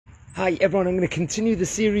Hi everyone, I'm going to continue the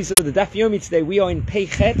series of the Daf Yomi today. We are in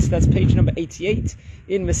Masechet, that's page number 88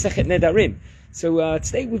 in Masechet Nedarim. So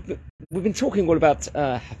today we've been talking all about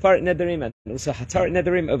Hafaret Nedarim and also Hataret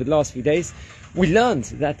Nedarim over the last few days. We learned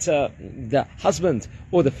that the husband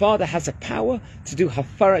or the father has a power to do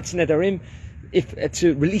Hafaret Nedarim, if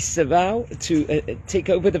to release the vow, to take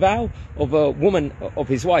over the vow of a woman, of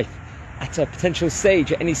his wife, at a potential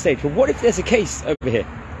stage, at any stage. But what if there's a case over here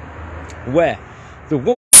where the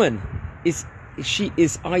woman is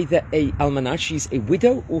either a almanah, she's a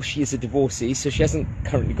widow, or she is a divorcee, so she hasn't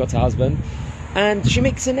currently got a husband, and she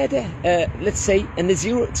makes a neder, let's say a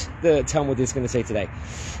nazirut, the Talmud is going to say today.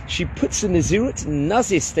 She puts the nazirut,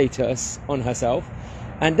 nazir status on herself,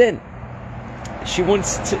 and then she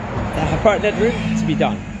wants her part Nedarim to be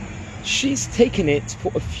done. She's taken it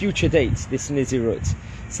for a future date, this nazirut.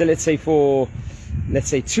 So let's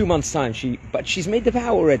say 2 months time, she's made the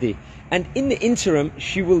vow already, and in the interim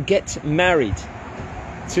she will get married.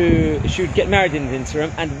 She would get married in the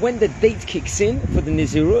interim, and when the date kicks in for the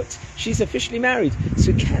Nizirut, she's officially married.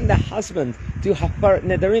 So can the husband do Hafaret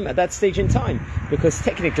Nedarim at that stage in time? Because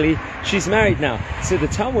technically she's married now. So the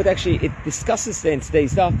Talmud actually, it discusses there in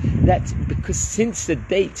today's daf that because since the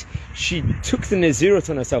date she took the Nizirut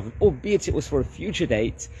on herself, albeit it was for a future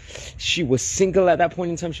date, she was single at that point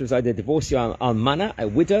in time, she was either a divorcee or almana, a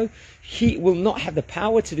widow, he will not have the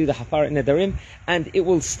power to do the Hafaret Nedarim, and it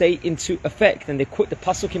will stay into effect. And they quote the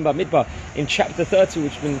Pasuk in Bamidbar in chapter 30,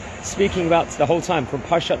 which we've been speaking about the whole time, from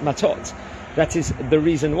Parshat Matot. That is the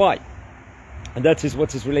reason why. And that is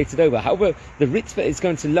what is related over. However, the Ritva is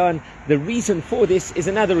going to learn the reason for this is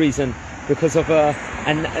another reason, because of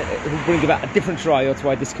we'll bring about a different rayot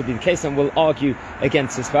why this could be the case, and we'll argue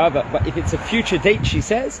against this vow. But if it's a future date, she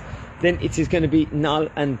says, then it is going to be null,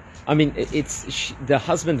 and the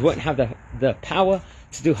husband won't have the power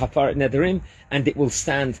to do Hafaret Nedarim, and it will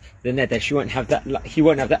stand the Neder. He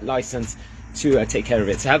won't have that license to take care of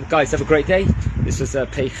it. So guys, have a great day. This was a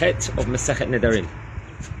Pechet of Masechet Nedarim.